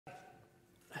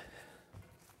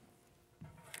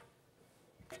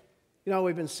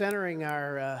We've been centering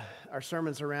our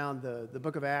sermons around the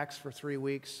book of Acts for 3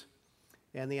 weeks,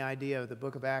 and the idea of the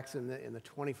book of Acts in the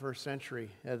 21st century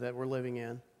that we're living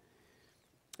in.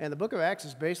 And the book of Acts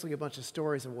is basically a bunch of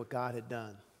stories of what God had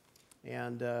done.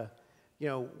 And,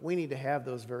 we need to have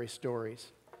those very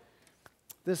stories.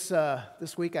 This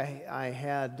week I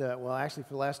had, actually for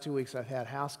the last 2 weeks I've had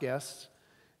house guests.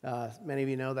 Many of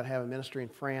you know that I have a ministry in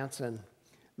France, and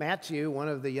Matthew, one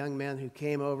of the young men who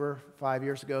came over 5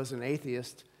 years ago as an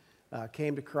atheist,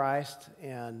 came to Christ,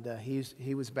 and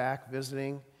he was back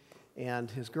visiting,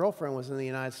 and his girlfriend was in the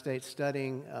United States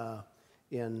studying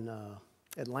in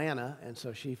Atlanta, and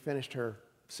so she finished her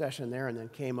session there and then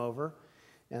came over.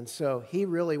 And so he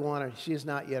really wanted, she's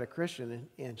not yet a Christian,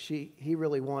 and he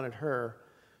really wanted her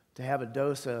to have a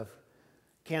dose of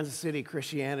Kansas City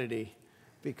Christianity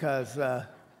because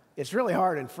it's really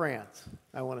hard in France,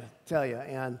 I want to tell you.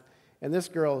 And this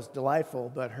girl is delightful,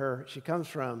 but she comes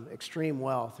from extreme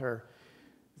wealth.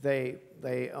 They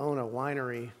own a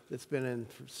winery that's been in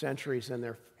for centuries, and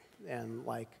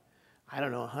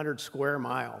 100 square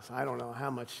miles. I don't know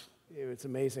how much. It's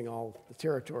amazing all the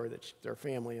territory that their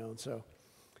family owns. So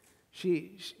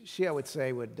she I would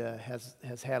say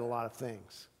has had a lot of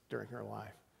things during her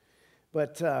life.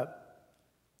 But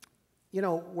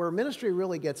where ministry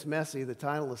really gets messy, the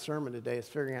title of the sermon today is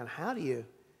figuring out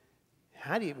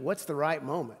what's the right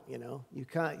moment, You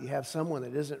have someone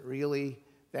that isn't really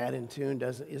that in tune,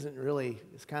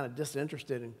 is kind of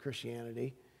disinterested in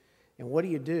Christianity, and what do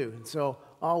you do? And so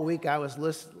all week I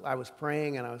was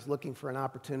praying and I was looking for an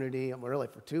opportunity, really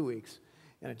for 2 weeks,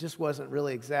 and it just wasn't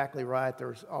really exactly right. There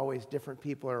was always different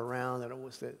people around, and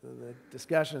the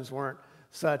discussions weren't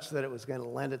such that it was going to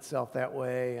lend itself that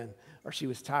way, or she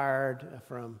was tired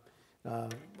from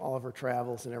all of her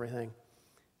travels and everything.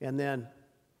 And then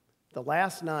the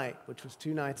last night, which was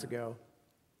 2 nights ago,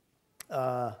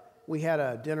 we had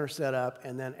a dinner set up,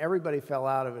 and then everybody fell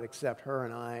out of it except her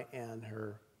and I and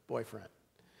her boyfriend.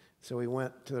 So we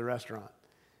went to the restaurant.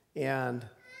 And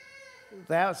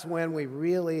that's when we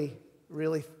really,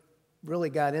 really, really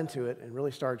got into it and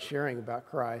really started sharing about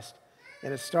Christ.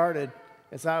 And it started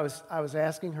as I was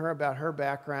asking her about her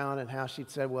background and how she'd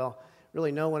said, well,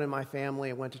 really no one in my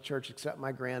family went to church except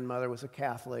my grandmother was a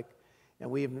Catholic,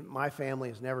 and my family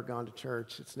has never gone to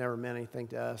church. It's never meant anything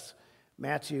to us.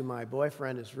 Matthew, my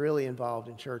boyfriend, is really involved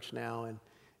in church now, and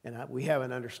we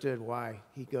haven't understood why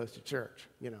he goes to church.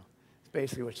 It's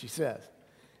basically what she says.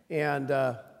 And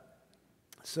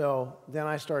so then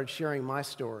I started sharing my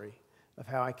story of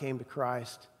how I came to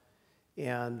Christ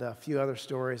and a few other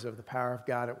stories of the power of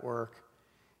God at work.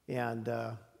 And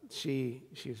she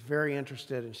was very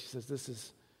interested, and she says, this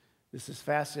is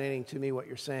fascinating to me what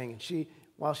you're saying. And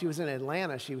while she was in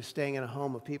Atlanta, she was staying in a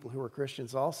home of people who were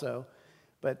Christians also,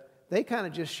 but they kind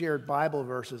of just shared Bible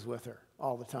verses with her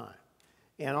all the time,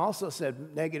 and also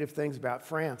said negative things about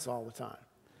France all the time.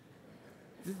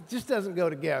 It just doesn't go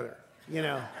together,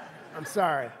 I'm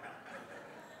sorry.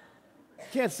 You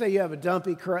can't say you have a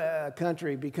dumpy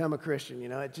country, become a Christian,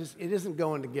 it isn't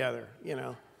going together,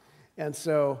 And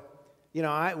so,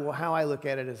 how I look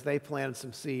at it is they planted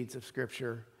some seeds of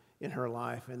Scripture in her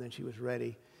life, and then she was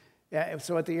ready.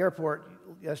 So at the airport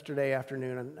yesterday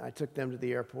afternoon, I took them to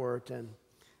the airport, and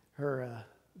her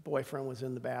boyfriend was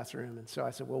in the bathroom. And so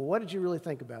I said, well, what did you really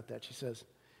think about that? She says,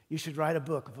 you should write a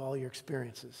book of all your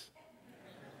experiences.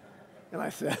 And I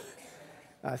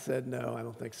said, no, I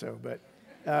don't think so.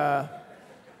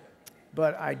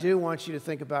 But I do want you to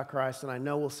think about Christ, and I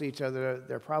know we'll see each other.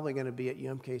 They're probably going to be at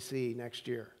UMKC next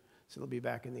year, so they'll be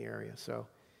back in the area. So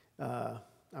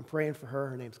I'm praying for her.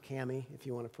 Her name's Cammie, if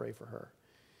you want to pray for her.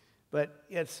 But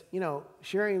it's,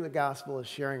 sharing the gospel is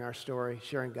sharing our story,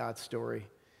 sharing God's story,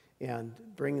 and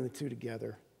bringing the two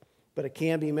together. But it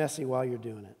can be messy while you're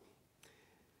doing it.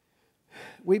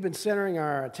 We've been centering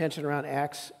our attention around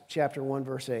Acts chapter 1,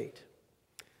 verse 8.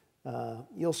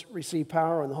 You'll receive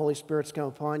power when the Holy Spirit's come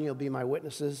upon you. You'll be my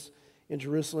witnesses in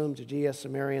Jerusalem, Judea,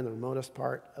 Samaria, and the remotest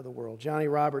part of the world. Johnny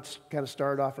Roberts kind of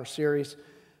started off our series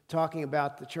talking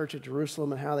about the church at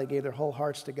Jerusalem and how they gave their whole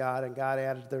hearts to God, and God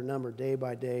added to their number day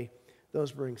by day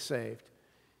those being saved.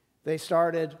 They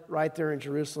started right there in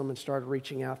Jerusalem and started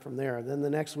reaching out from there. And then the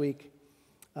next week,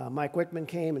 Mike Wickman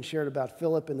came and shared about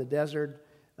Philip in the desert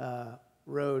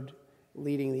road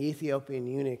leading the Ethiopian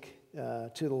eunuch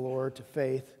to the Lord, to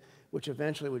faith, which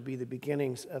eventually would be the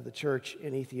beginnings of the church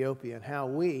in Ethiopia, and how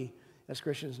we, as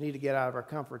Christians, need to get out of our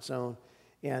comfort zone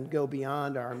and go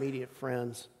beyond our immediate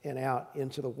friends and out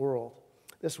into the world.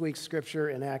 This week's scripture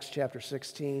in Acts chapter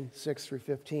 16, 6 through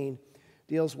 15,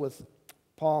 deals with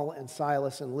Paul and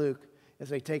Silas and Luke as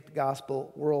they take the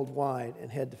gospel worldwide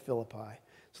and head to Philippi.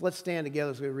 So let's stand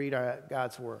together as we read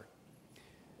God's Word.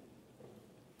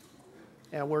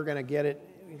 And we're going to get it.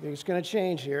 It's going to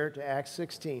change here to Acts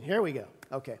 16. Here we go.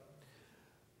 Okay.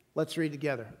 Let's read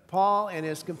together. Paul and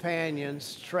his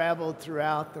companions traveled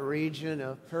throughout the region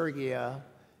of Phrygia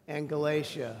and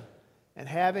Galatia, and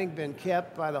having been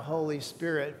kept by the Holy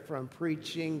Spirit from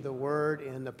preaching the word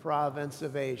in the province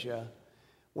of Asia,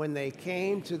 when they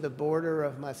came to the border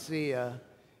of Mysia,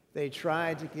 they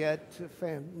tried to get to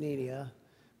Phrygia,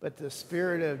 but the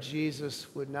Spirit of Jesus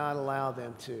would not allow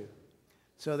them to.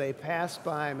 So they passed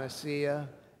by Mysia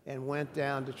and went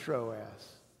down to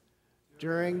Troas.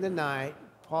 During the night,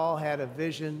 Paul had a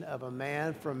vision of a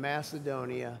man from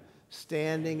Macedonia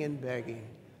standing and begging,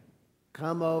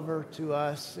 "Come over to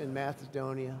us in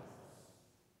Macedonia."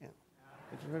 And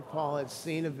Paul had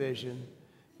seen a vision.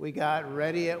 We got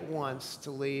ready at once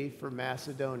to leave for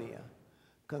Macedonia,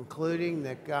 concluding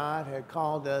that God had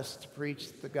called us to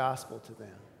preach the gospel to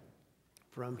them.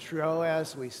 From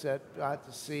Troas, we set out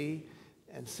to sea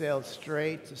and sailed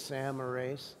straight to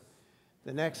Samothrace,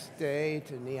 the next day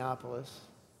to Neapolis.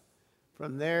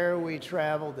 From there, we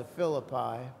traveled to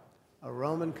Philippi, a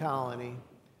Roman colony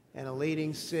and a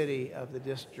leading city of the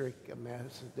district of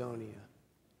Macedonia.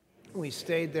 We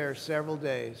stayed there several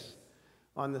days.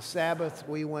 On the Sabbath,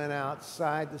 we went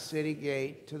outside the city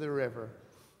gate to the river,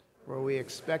 where we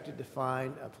expected to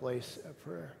find a place of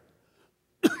prayer.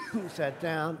 We sat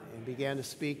down and began to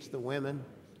speak to the women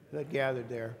who had gathered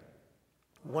there.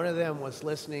 One of them was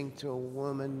listening to a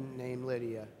woman named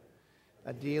Lydia,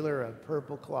 a dealer of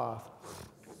purple cloth,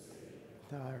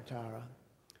 Thyatira,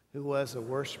 who was a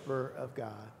worshiper of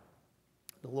God.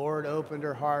 The Lord opened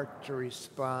her heart to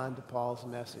respond to Paul's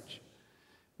message.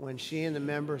 When she and the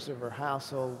members of her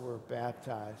household were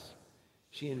baptized,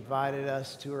 she invited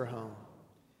us to her home.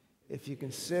 "If you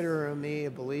consider me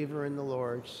a believer in the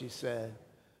Lord," she said,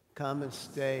 "come and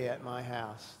stay at my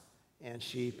house." And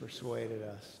she persuaded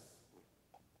us.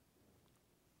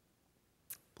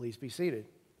 Please be seated.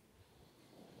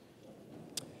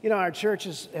 You know, our church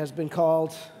has been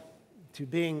called to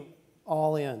being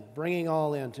all in, bringing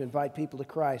all in, to invite people to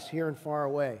Christ here and far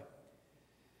away,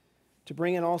 to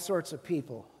bring in all sorts of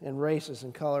people in races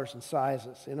and colors and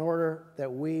sizes in order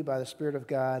that we, by the Spirit of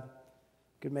God,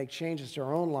 could make changes to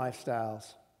our own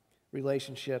lifestyles,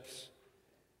 relationships,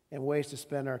 and ways to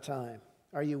spend our time.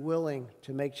 Are you willing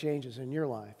to make changes in your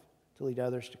life to lead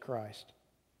others to Christ?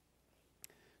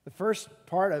 The first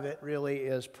part of it really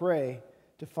is pray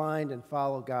to find and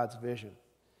follow God's vision.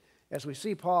 As we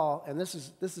see Paul, and this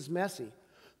is messy,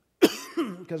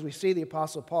 because we see the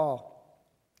Apostle Paul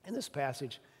in this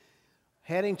passage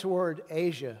heading toward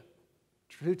Asia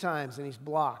 2 times, and he's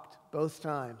blocked both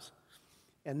times.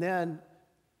 And then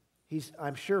he's,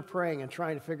 I'm sure, praying and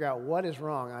trying to figure out what is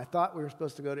wrong. I thought we were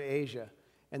supposed to go to Asia.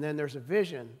 And then there's a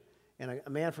vision, and a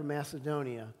man from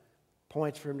Macedonia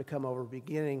points for him to come over,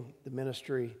 beginning the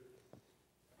ministry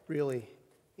really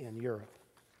in Europe.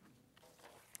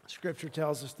 Scripture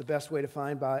tells us the best way to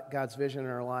find God's vision in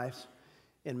our lives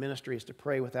in ministry is to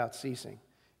pray without ceasing.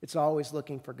 It's always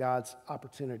looking for God's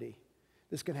opportunity.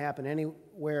 This can happen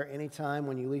anywhere, anytime,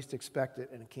 when you least expect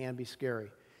it, and it can be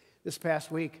scary. This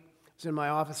past week, I was in my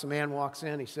office. A man walks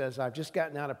in. He says, "I've just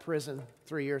gotten out of prison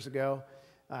 3 years ago.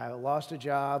 I lost a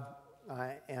job,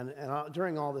 and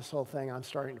during all this whole thing, I'm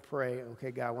starting to pray,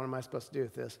 okay, God, what am I supposed to do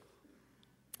with this?"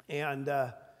 And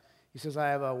he says, "I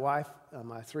have a wife,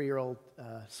 my 3-year-old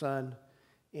son,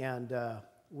 and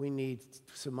we need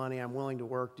some money. I'm willing to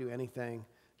work, do anything,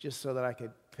 just so that I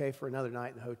could pay for another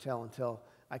night in the hotel until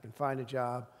I can find a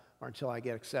job or until I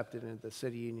get accepted into the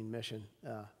City Union Mission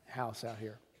house out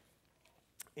here."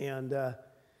 And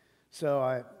so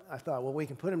I thought, well, we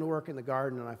can put him to work in the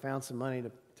garden, and I found some money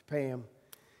to pay him.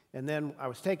 And then I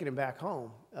was taking him back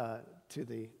home to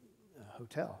the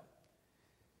hotel.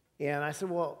 And I said,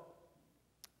 "Well,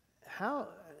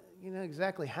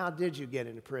 exactly how did you get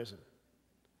into prison?"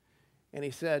 And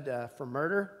he said, "For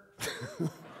murder."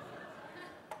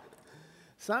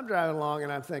 So I'm driving along,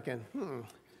 and I'm thinking,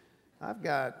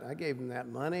 I gave him that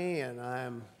money, and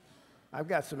I've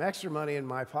got some extra money in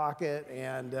my pocket,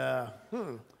 and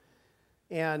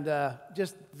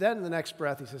just then in the next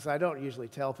breath, he says, "I don't usually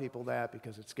tell people that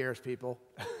because it scares people."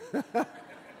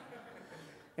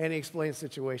 And he explained the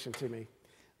situation to me.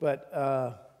 But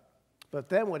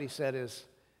then what he said is,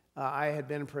 I had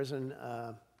been in prison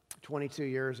 22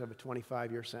 years of a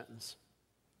 25-year sentence.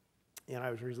 And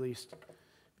I was released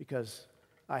because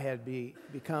I had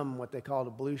become what they called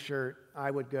a blue shirt. I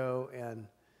would go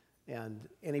and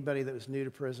anybody that was new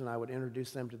to prison, I would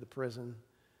introduce them to the prison.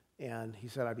 And he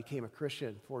said, I became a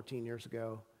Christian 14 years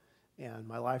ago, and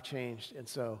my life changed. And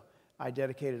so I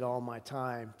dedicated all my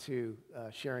time to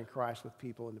sharing Christ with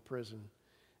people in the prison,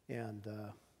 and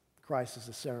Christ is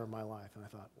the center of my life. And I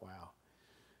thought, wow,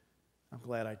 I'm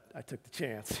glad I took the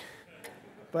chance.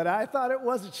 But I thought it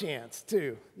was a chance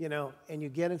too, you know, and you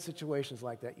get in situations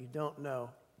like that, you don't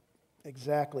know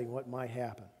exactly what might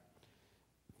happen.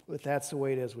 But that's the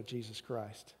way it is with Jesus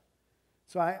Christ.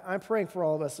 So I'm praying for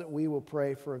all of us that we will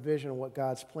pray for a vision of what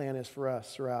God's plan is for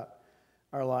us throughout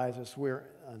our lives as we're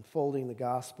unfolding the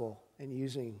gospel and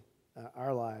using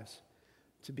our lives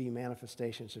to be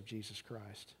manifestations of Jesus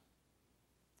Christ.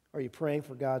 Are you praying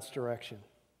for God's direction?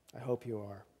 I hope you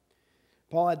are.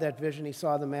 Paul had that vision. He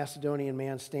saw the Macedonian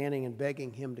man standing and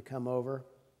begging him to come over.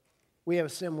 We have a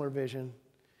similar vision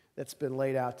that's been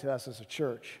laid out to us as a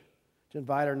church, to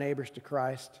invite our neighbors to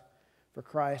Christ,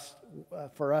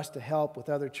 for us to help with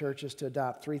other churches to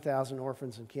adopt 3,000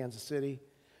 orphans in Kansas City,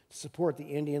 to support the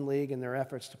Indian League in their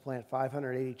efforts to plant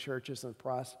 580 churches in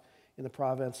the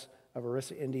province of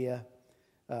Orissa, India.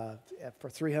 For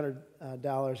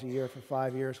 $300 a year for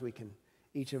 5 years,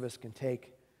 each of us can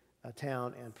take a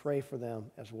town and pray for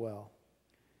them as well.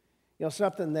 You know,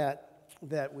 something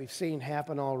that we've seen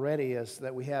happen already is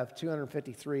that we have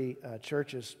 253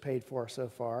 churches paid for so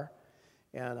far,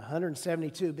 and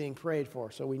 172 being prayed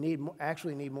for. So we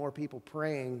actually need more people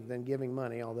praying than giving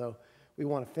money, although we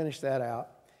want to finish that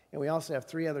out. And we also have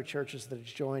 3 other churches that have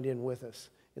joined in with us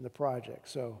in the project.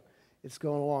 So it's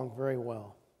going along very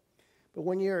well. But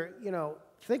when you're, you know,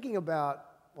 thinking about,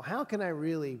 well, how can I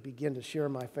really begin to share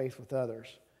my faith with others?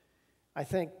 I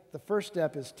think the first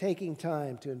step is taking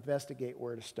time to investigate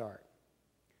where to start.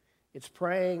 It's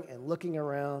praying and looking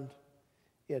around.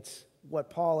 It's what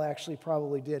Paul actually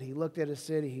probably did. He looked at his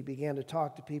city, he began to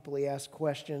talk to people, he asked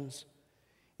questions,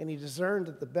 and he discerned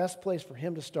that the best place for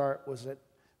him to start was at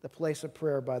the place of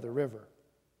prayer by the river.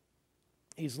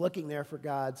 He's looking there for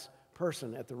God's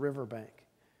person at the riverbank.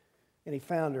 And he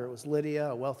found her. It was Lydia,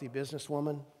 a wealthy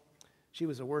businesswoman. She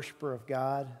was a worshiper of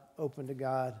God, open to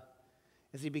God.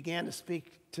 As he began to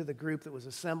speak to the group that was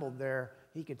assembled there,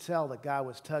 he could tell that God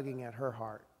was tugging at her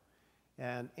heart.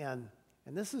 And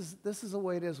this is the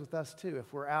way it is with us too.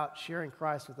 If we're out sharing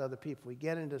Christ with other people, we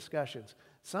get into discussions.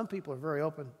 Some people are very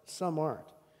open, some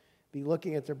aren't. Be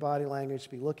looking at their body language,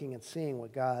 be looking and seeing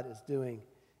what God is doing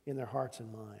in their hearts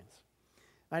and minds.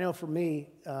 I know for me,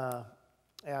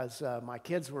 as my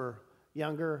kids were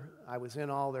younger, I was in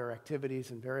all their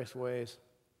activities in various ways.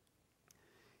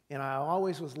 And I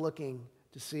always was looking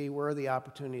to see where the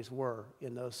opportunities were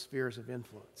in those spheres of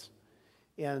influence.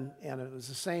 And it was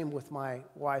the same with my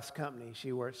wife's company.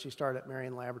 She started at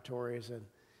Marion Laboratories and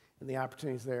the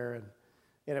opportunities there.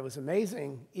 And it was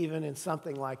amazing, even in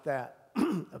something like that,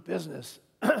 a business,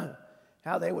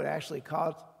 how they would actually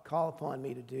call upon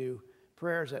me to do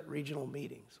prayers at regional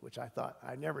meetings, which I thought,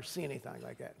 I'd never seen anything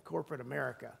like that in corporate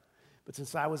America. But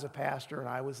since I was a pastor and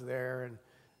I was there, and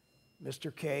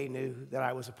Mr. K knew that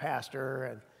I was a pastor,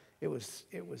 and it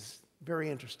was very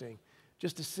interesting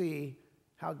just to see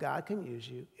how God can use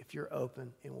you if you're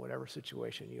open in whatever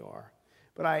situation you are.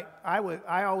 But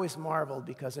I always marveled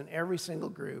because in every single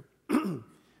group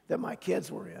that my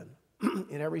kids were in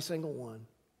every single one,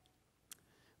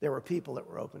 there were people that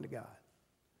were open to God.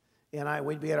 And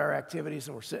we'd be at our activities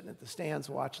and we're sitting at the stands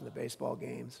watching the baseball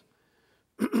games.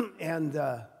 And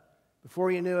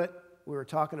before you knew it, we were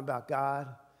talking about God.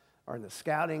 Or in the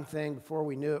scouting thing, before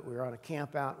we knew it, we were on a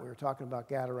camp out and we were talking about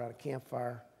God around a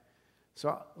campfire.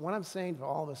 So what I'm saying to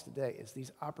all of us today is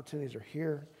these opportunities are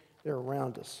here, they're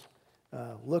around us.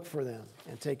 Look for them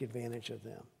and take advantage of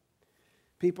them.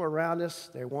 People around us,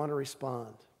 they want to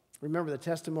respond. Remember the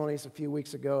testimonies a few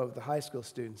weeks ago of the high school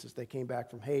students as they came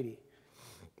back from Haiti.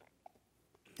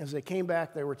 As they came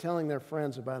back, they were telling their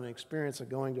friends about an experience of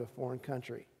going to a foreign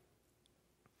country.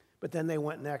 But then they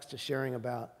went next to sharing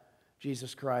about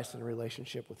Jesus Christ and a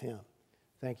relationship with him.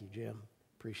 Thank you, Jim.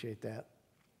 Appreciate that.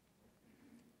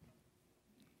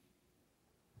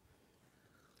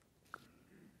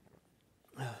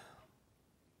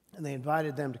 And they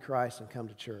invited them to Christ and come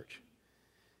to church.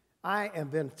 I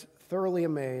have been thoroughly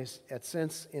amazed at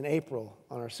since in April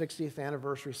on our 60th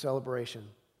anniversary celebration,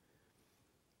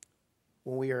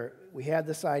 when we had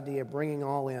this idea of bringing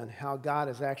all in, how God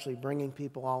is actually bringing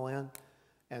people all in.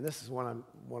 And this is what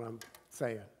I'm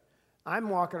saying. I'm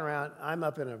walking around, I'm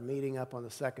up in a meeting up on the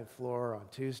second floor on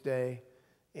Tuesday,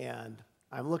 and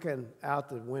I'm looking out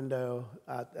the window,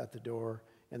 at the door,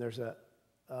 and there's a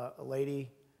lady,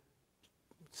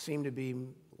 seemed to be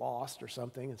lost or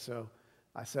something, and so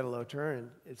I said hello to her, and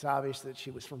it's obvious that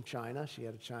she was from China. She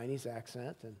had a Chinese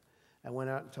accent, and I went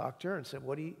out and talked to her and said,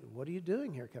 what are you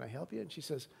doing here? Can I help you? And she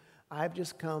says, I've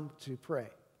just come to pray.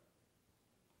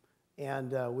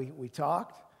 And we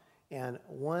talked, and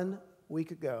 1 week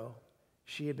ago,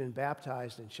 she had been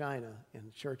baptized in China, in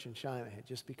the church in China, had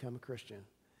just become a Christian.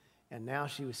 And now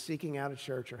she was seeking out a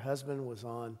church. Her husband was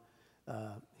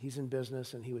he's in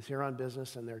business, and he was here on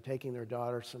business, and they're taking their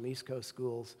daughter to some East Coast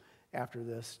schools after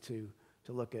this to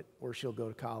look at where she'll go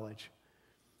to college.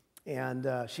 And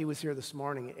she was here this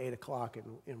morning at 8 o'clock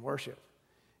in worship.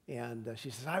 And she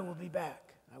says, I will be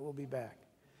back. I will be back.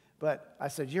 But I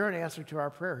said, you're an answer to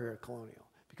our prayer here at Colonial,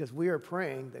 because we are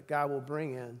praying that God will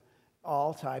bring in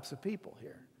all types of people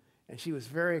here. And she was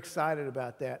very excited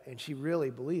about that, and she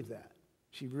really believed that.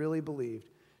 She really believed.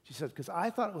 She said, because I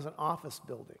thought it was an office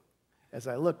building as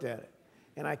I looked at it.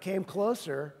 And I came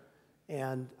closer,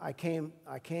 and I came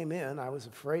in. I was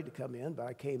afraid to come in, but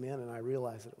I came in, and I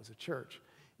realized that it was a church.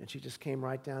 And she just came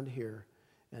right down to here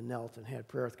and knelt and had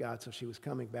prayer with God. So she was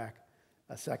coming back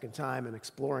a second time and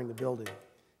exploring the building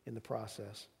in the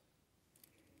process.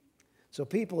 So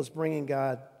people is bringing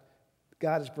God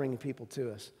is bringing people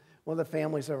to us. One of the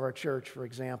families of our church, for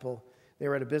example, they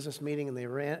were at a business meeting, and they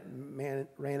ran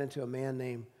into a man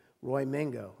named Roy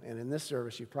Mingo. And in this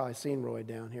service, you've probably seen Roy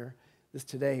down here.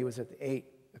 Today he was at the 8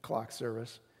 o'clock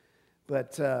service.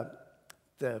 But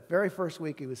the very first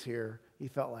week he was here, he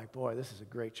felt like, boy, this is a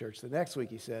great church. The next week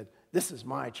he said, this is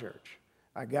my church.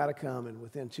 I got to come. And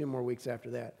within 2 more weeks after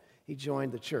that, he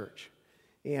joined the church.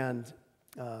 And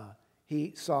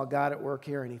he saw God at work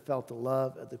here, and he felt the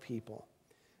love of the people.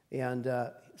 And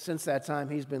since that time,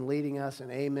 he's been leading us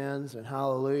in amens and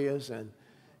hallelujahs and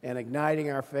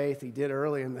igniting our faith. He did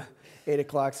early in the 8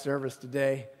 o'clock service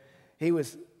today. He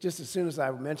was, just as soon as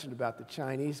I mentioned about the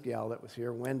Chinese gal that was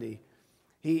here, Wendy,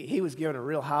 he was giving a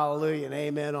real hallelujah and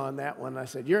amen on that one. I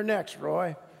said, you're next,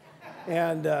 Roy.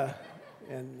 And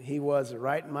he was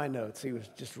right in my notes. He was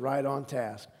just right on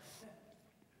task.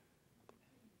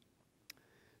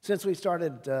 Since we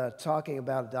started talking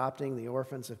about adopting the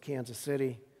orphans of Kansas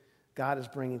City, God is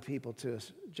bringing people to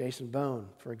us. Jason Bone,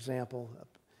 for example,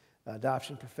 an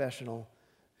adoption professional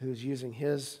who's using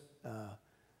his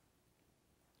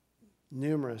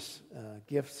numerous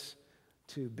gifts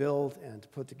to build and to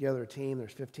put together a team.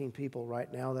 There's 15 people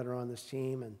right now that are on this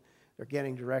team, and they're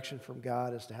getting direction from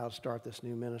God as to how to start this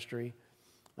new ministry.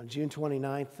 On June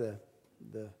 29th,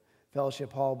 the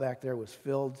fellowship hall back there was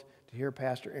filled to hear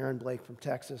Pastor Aaron Blake from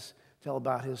Texas tell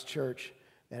about his church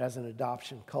that has an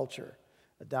adoption culture,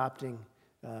 adopting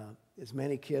as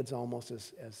many kids almost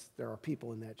as there are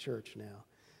people in that church now.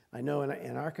 I know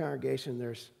in our congregation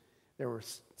there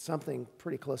was something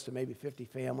pretty close to maybe 50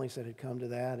 families that had come to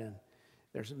that, and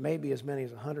there's maybe as many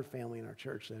as 100 families in our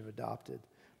church that have adopted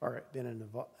or been in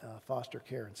foster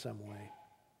care in some way.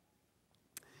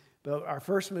 But our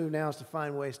first move now is to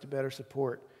find ways to better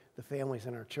support the families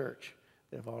in our church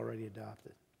that have already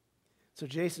adopted. So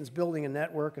Jason's building a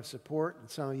network of support, and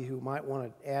some of you who might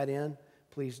want to add in,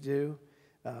 please do,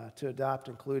 to adopt,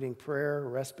 including prayer,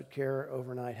 respite care,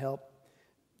 overnight help,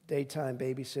 daytime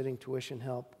babysitting, tuition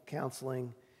help,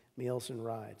 counseling, meals, and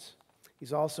rides.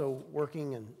 He's also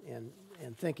working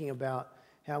and thinking about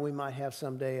how we might have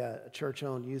someday a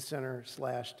church-owned youth center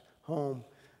 / home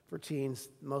for teens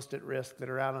most at risk that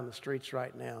are out on the streets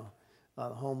right now,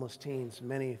 homeless teens,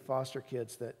 many foster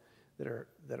kids that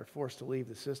are forced to leave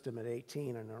the system at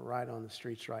 18 and are right on the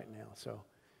streets right now. So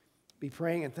be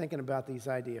praying and thinking about these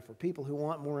ideas. For people who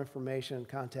want more information,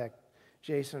 contact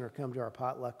Jason or come to our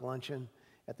potluck luncheon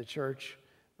at the church,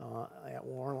 at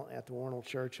the Warnell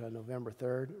Church on November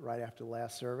 3rd, right after the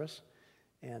last service,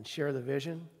 and share the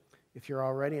vision. If you're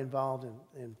already involved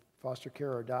in foster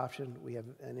care or adoption, we have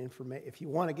if you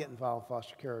want to get involved in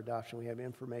foster care or adoption, we have an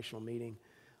informational meeting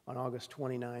on August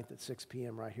 29th at 6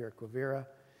 p.m. right here at Quivira,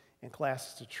 and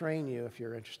classes to train you if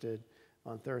you're interested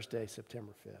on Thursday,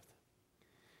 September 5th.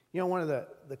 You know, one of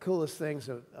the coolest things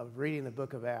of reading the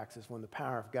book of Acts is when the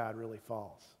power of God really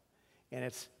falls. And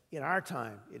it's in our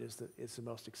time, it's the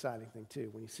most exciting thing too,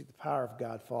 when you see the power of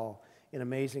God fall in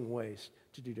amazing ways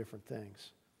to do different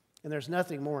things. And there's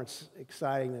nothing more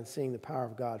exciting than seeing the power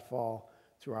of God fall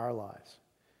through our lives.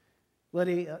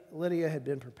 Lydia had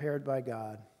been prepared by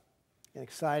God and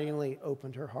excitingly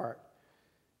opened her heart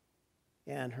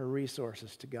and her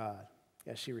resources to God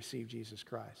as she received Jesus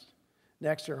Christ.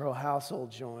 Next, her whole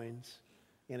household joins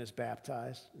and is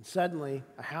baptized. And suddenly,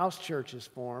 a house church is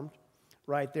formed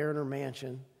right there in her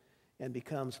mansion and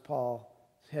becomes Paul's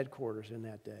headquarters in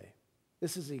that day.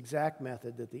 This is the exact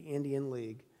method that the Indian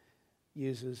League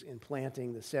uses in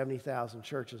planting the 70,000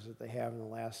 churches that they have in the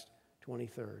last 20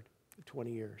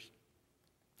 years.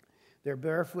 Their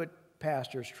barefoot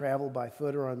pastors travel by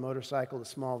foot or on motorcycle to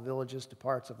small villages, to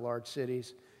parts of large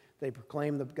cities. They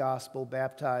proclaim the gospel,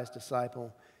 baptize,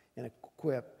 disciple, and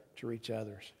equip to reach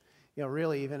others.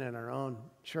 Really, even in our own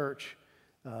church,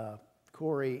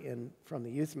 Corey from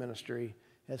the youth ministry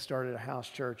has started a house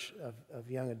church of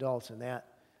young adults, and that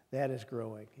is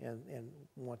growing and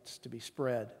wants to be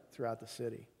spread throughout the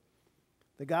city.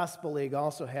 The Gospel League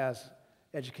also has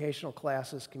educational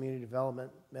classes, community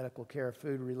development, medical care,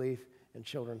 food relief, and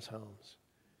children's homes.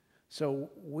 So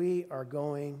we are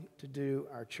going to do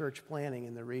our church planning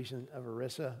in the region of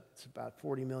Orissa. It's about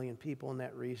 40 million people in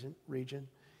that region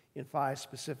in 5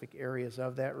 specific areas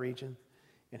of that region.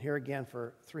 And here again,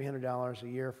 for $300 a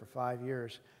year for 5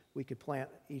 years, we could plant,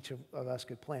 each of us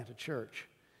could plant a church.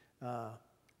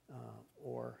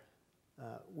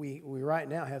 We right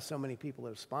now have so many people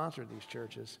that have sponsored these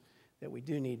churches that we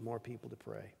do need more people to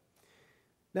pray.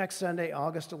 Next Sunday,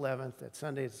 August 11th, at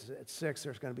Sundays at 6,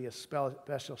 there's going to be a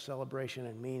special celebration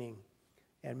and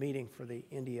meeting for the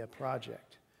India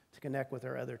project to connect with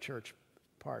our other church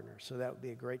partners. So that would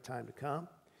be a great time to come.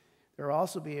 There will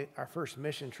also be our first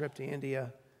mission trip to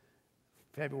India,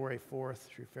 February 4th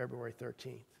through February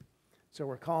 13th. So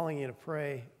we're calling you to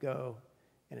pray, go,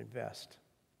 and invest,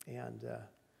 and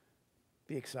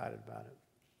be excited about it.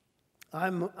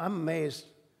 I'm amazed,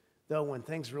 though, when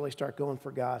things really start going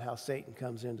for God, how Satan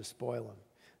comes in to spoil them.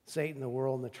 Satan, the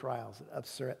world, and the trials that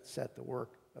upset the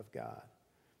work of God.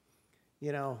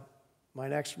 My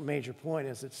next major point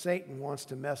is that Satan wants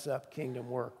to mess up kingdom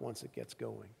work once it gets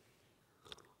going.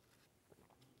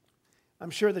 I'm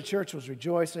sure the church was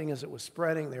rejoicing as it was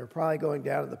spreading. They were probably going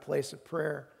down to the place of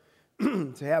prayer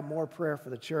to have more prayer for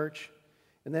the church.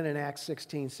 And then in Acts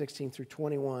 16 through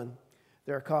 21,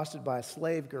 they're accosted by a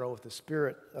slave girl with the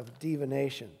spirit of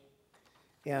divination.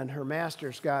 And her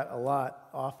masters got a lot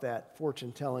off that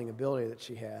fortune-telling ability that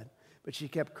she had. But she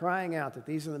kept crying out that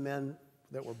these are the men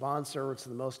that were bondservants of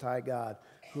the Most High God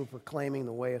who were proclaiming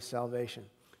the way of salvation.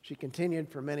 She continued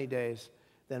for many days.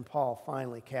 Then Paul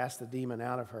finally cast the demon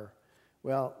out of her.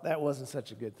 Well, that wasn't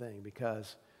such a good thing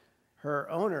because her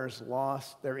owners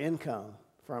lost their income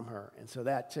from her, and so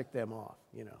that ticked them off,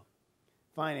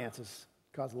 Finances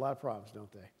cause a lot of problems,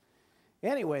 don't they?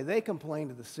 Anyway, they complained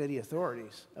to the city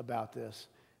authorities about this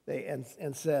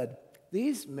and said,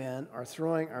 these men are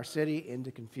throwing our city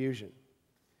into confusion.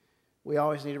 We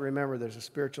always need to remember there's a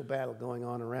spiritual battle going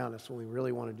on around us when we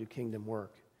really want to do kingdom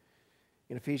work.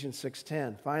 In Ephesians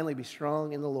 6:10, finally be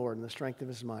strong in the Lord and the strength of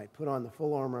his might. Put on the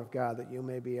full armor of God that you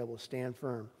may be able to stand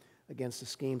firm against the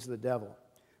schemes of the devil.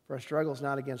 For our struggle is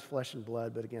not against flesh and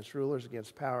blood, but against rulers,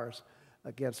 against powers,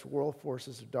 against world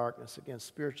forces of darkness, against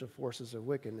spiritual forces of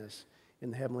wickedness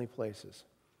in the heavenly places.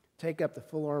 Take up the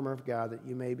full armor of God that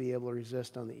you may be able to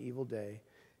resist on the evil day,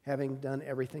 having done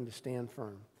everything to stand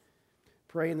firm.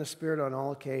 Pray in the Spirit on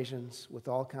all occasions with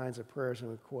all kinds of prayers and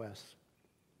requests.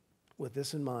 With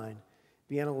this in mind,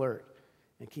 be on alert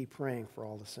and keep praying for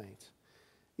all the saints.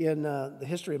 In the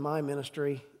history of my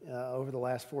ministry over the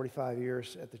last 45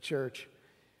 years at the church,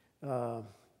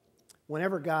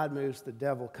 whenever God moves, the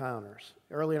devil counters.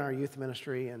 Early in our youth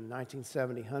ministry in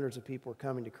 1970, hundreds of people were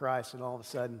coming to Christ, and all of a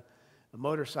sudden, a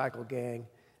motorcycle gang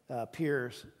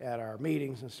appears at our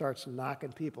meetings and starts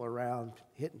knocking people around,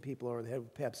 hitting people over the head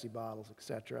with Pepsi bottles,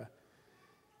 etc.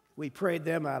 We prayed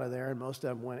them out of there, and most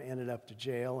of them ended up to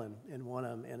jail, and one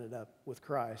of them ended up with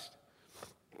Christ.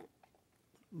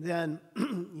 Then,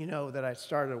 that I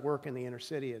started to work in the inner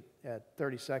city at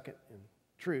 32nd and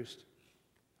Troost,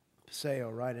 Paseo,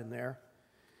 right in there.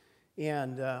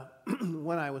 And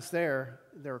when I was there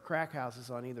were crack houses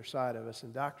on either side of us,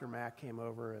 and Dr. Mack came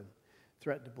over and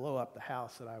threatened to blow up the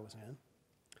house that I was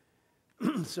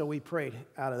in. So we prayed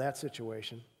out of that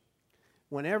situation.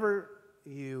 Whenever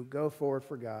you go forward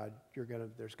for God,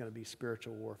 there's going to be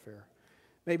spiritual warfare.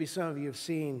 Maybe some of you have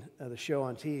seen the show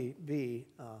on TV,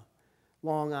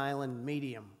 Long Island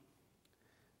Medium.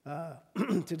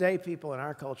 Today, people in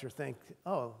our culture think,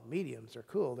 oh, mediums are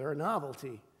cool. They're a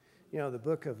novelty. The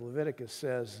book of Leviticus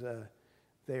says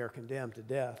they are condemned to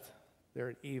death. They're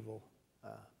an evil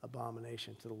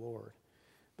abomination to the Lord.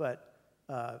 But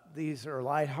these are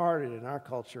lighthearted in our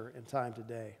culture and time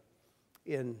today.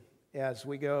 As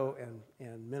we go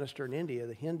and minister in India,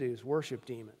 the Hindus worship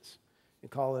demons and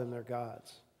call them their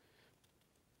gods.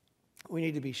 We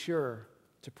need to be sure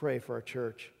to pray for our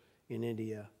church in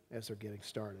India as they're getting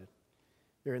started.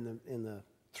 They're in the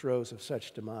throes of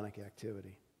such demonic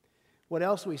activity. What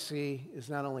else we see is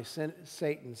not only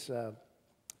Satan's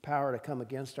power to come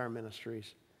against our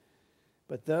ministries,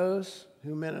 but those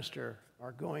who minister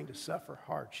are going to suffer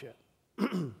hardship.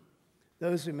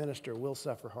 Those who minister will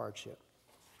suffer hardship.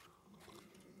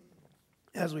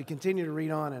 As we continue to read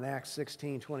on in Acts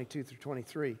 16, 22 through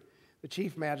 23, the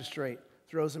chief magistrate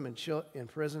throws them in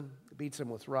prison, beats them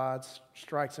with rods,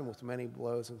 strikes them with many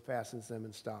blows, and fastens them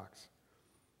in stocks.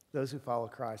 Those who follow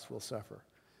Christ will suffer.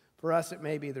 For us, it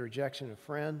may be the rejection of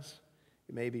friends.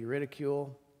 It may be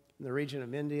ridicule. In the region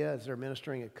of India, as they're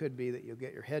ministering, it could be that you'll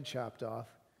get your head chopped off,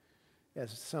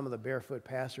 as some of the barefoot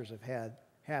pastors have had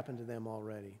happen to them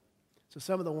already. So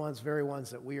some of the very ones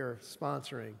that we are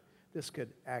sponsoring, this could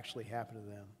actually happen to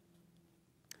them.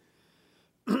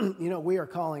 You know, we are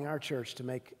calling our church to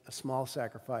make a small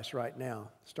sacrifice right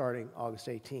now, starting August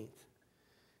 18th.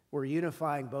 We're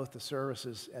unifying both the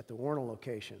services at the Warnell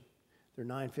location. They're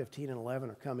 9:15 and 11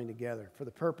 are coming together for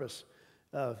the purpose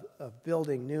of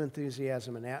building new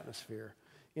enthusiasm and atmosphere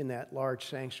in that large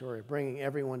sanctuary, bringing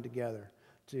everyone together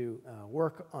to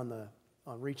work on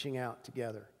reaching out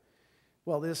together.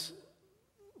 Well, this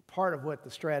part of what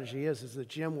the strategy is that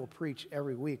Jim will preach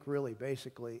every week, really,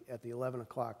 basically, at the 11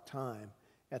 o'clock time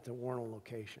at the Warnell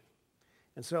location.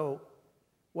 And so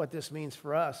what this means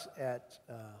for us at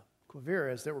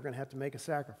Quivira is that we're going to have to make a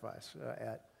sacrifice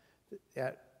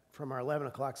from our 11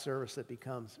 o'clock service that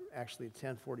becomes actually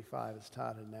 10:45, as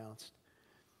Todd announced.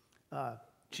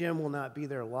 Jim will not be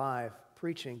there live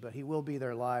preaching, but he will be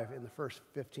there live in the first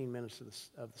 15 minutes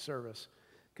of the service,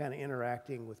 kind of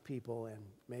interacting with people and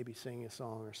maybe singing a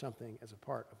song or something as a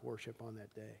part of worship on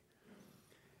that day.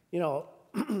 You know,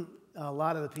 a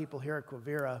lot of the people here at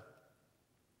Quivira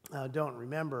don't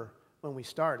remember when we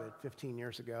started 15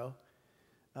 years ago,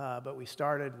 but we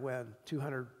started when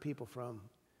 200 people from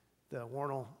the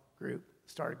Warnell group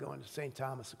started going to St.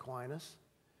 Thomas Aquinas.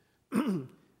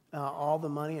 All the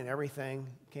money and everything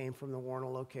came from the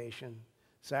Warnell location.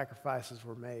 Sacrifices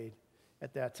were made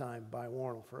at that time by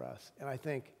Warnell for us. And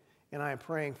I am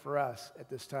praying for us at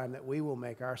this time that we will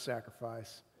make our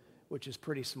sacrifice, which is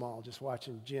pretty small, just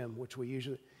watching Jim, which we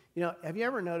usually, you know, have you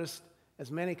ever noticed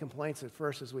as many complaints at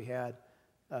first as we had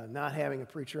not having a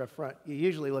preacher up front? You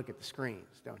usually look at the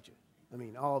screens, don't you? I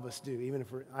mean, all of us do, even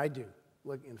if I do.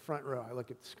 Look in the front row, I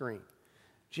look at the screen.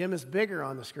 Jim is bigger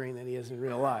on the screen than he is in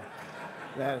real life.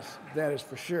 That is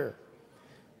for sure.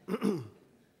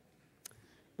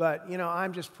 But, you know,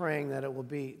 I'm just praying that it will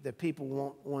be, that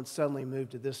people won't suddenly move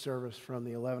to this service from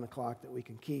the 11 o'clock, that we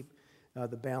can keep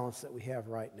the balance that we have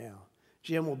right now.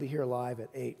 Jim will be here live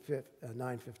at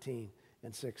 9:15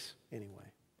 and 6 anyway.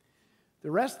 The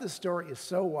rest of the story is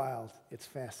so wild, it's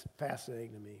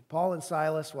fascinating to me. Paul and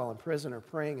Silas, while in prison, are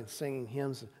praying and singing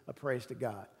hymns of praise to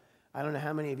God. I don't know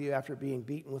how many of you, after being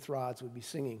beaten with rods, would be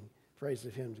singing praise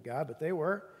of hymns to God, but they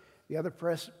were. The other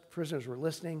prisoners were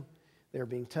listening. They were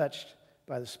being touched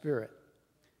by the Spirit.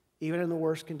 Even in the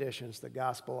worst conditions, the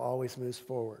gospel always moves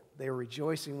forward. They were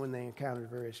rejoicing when they encountered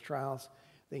various trials.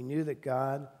 They knew that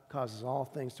God causes all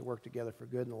things to work together for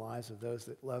good in the lives of those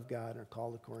that love God and are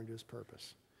called according to his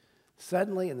purpose.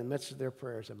 Suddenly, in the midst of their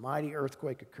prayers, a mighty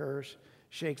earthquake occurs,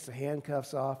 shakes the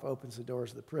handcuffs off, opens the doors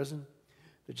of the prison.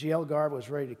 The jail guard was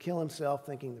ready to kill himself,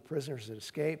 thinking the prisoners had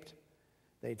escaped.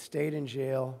 They'd stayed in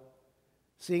jail.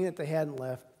 Seeing that they hadn't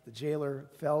left, the jailer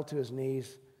fell to his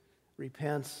knees,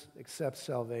 repents, accepts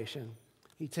salvation.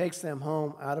 He takes them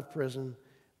home out of prison,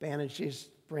 bandages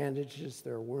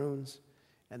their wounds,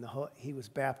 and he was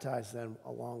baptized then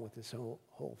along with his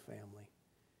whole family.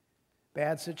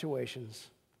 Bad situations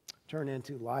turn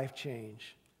into life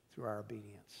change through our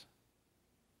obedience.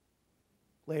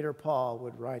 Later, Paul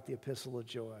would write the Epistle of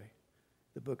Joy,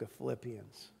 the book of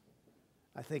Philippians.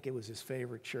 I think it was his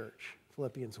favorite church,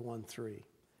 Philippians 1:3.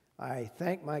 I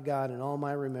thank my God in all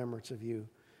my remembrance of you,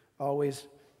 always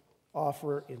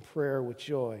offer in prayer with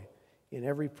joy in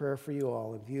every prayer for you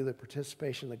all, in view of the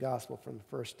participation in the gospel from the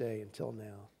first day until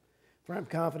now. For I'm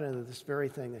confident of this very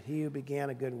thing, that he who began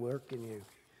a good work in you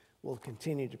will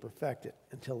continue to perfect it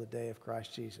until the day of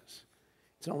Christ Jesus.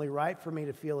 It's only right for me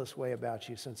to feel this way about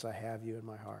you, since I have you in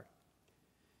my heart.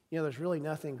 You know, there's really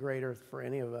nothing greater for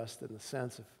any of us than the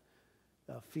sense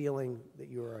of feeling that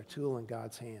you are a tool in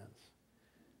God's hands,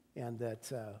 and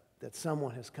that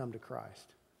someone has come to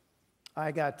Christ.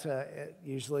 I got to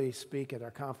usually speak at our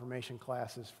confirmation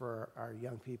classes for our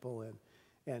young people,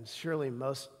 and surely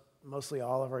mostly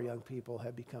all of our young people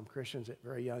have become Christians at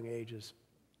very young ages.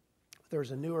 There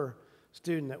was a newer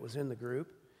student that was in the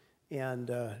group, and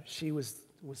she was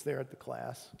there at the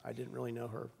class. I didn't really know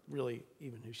her, really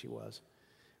even who she was.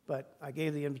 But I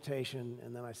gave the invitation,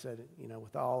 and then I said, you know,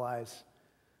 with all eyes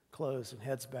closed and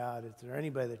heads bowed, is there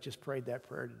anybody that just prayed that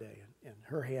prayer today? And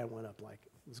her hand went up like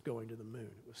it was going to the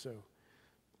moon. It was so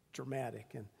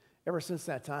dramatic. And ever since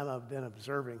that time, I've been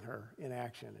observing her in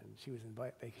action. And she was in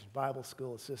Vacation Bible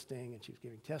School assisting, and she was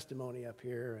giving testimony up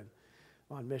here and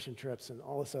on mission trips and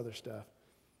all this other stuff.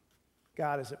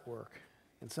 God is at work.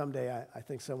 And someday I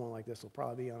think someone like this will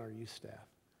probably be on our youth staff.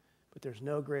 But there's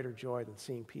no greater joy than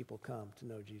seeing people come to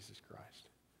know Jesus Christ.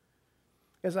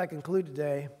 As I conclude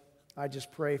today, I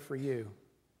just pray for you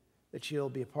that you'll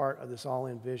be a part of this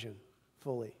all-in vision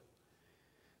fully.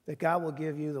 That God will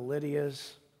give you the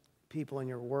Lydias, people in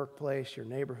your workplace, your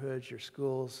neighborhoods, your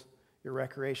schools, your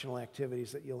recreational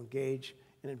activities, that you'll engage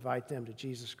and invite them to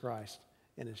Jesus Christ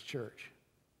and his church.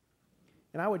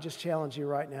 And I would just challenge you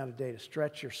right now today to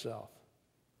stretch yourself,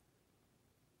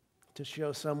 to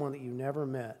show someone that you never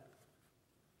met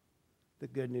the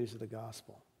good news of the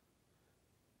gospel.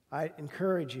 I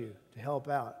encourage you to help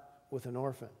out with an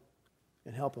orphan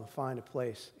and help them find a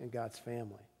place in God's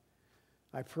family.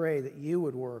 I pray that you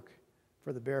would work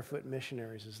for the barefoot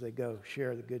missionaries as they go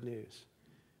share the good news,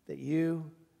 that you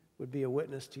would be a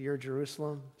witness to your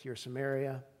Jerusalem, to your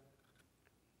Samaria,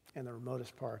 and the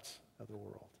remotest parts of the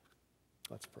world.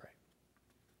 Let's pray.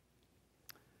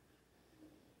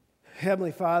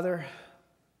 Heavenly Father,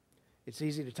 it's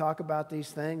easy to talk about these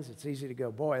things. It's easy to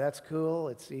go, boy, that's cool.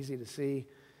 It's easy to see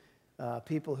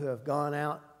people who have gone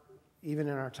out, even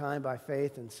in our time, by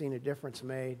faith and seen a difference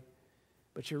made.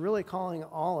 But you're really calling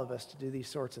all of us to do these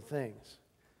sorts of things.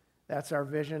 That's our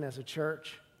vision as a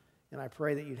church, and I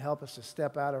pray that you'd help us to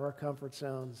step out of our comfort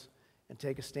zones and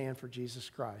take a stand for Jesus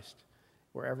Christ,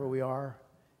 wherever we are,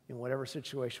 in whatever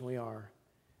situation we are,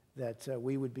 that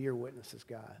we would be your witnesses,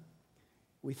 God.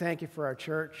 We thank you for our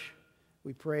church.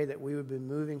 We pray that we would be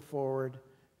moving forward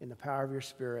in the power of your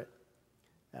Spirit,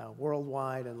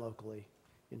 worldwide and locally.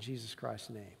 In Jesus Christ's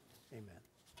name, amen.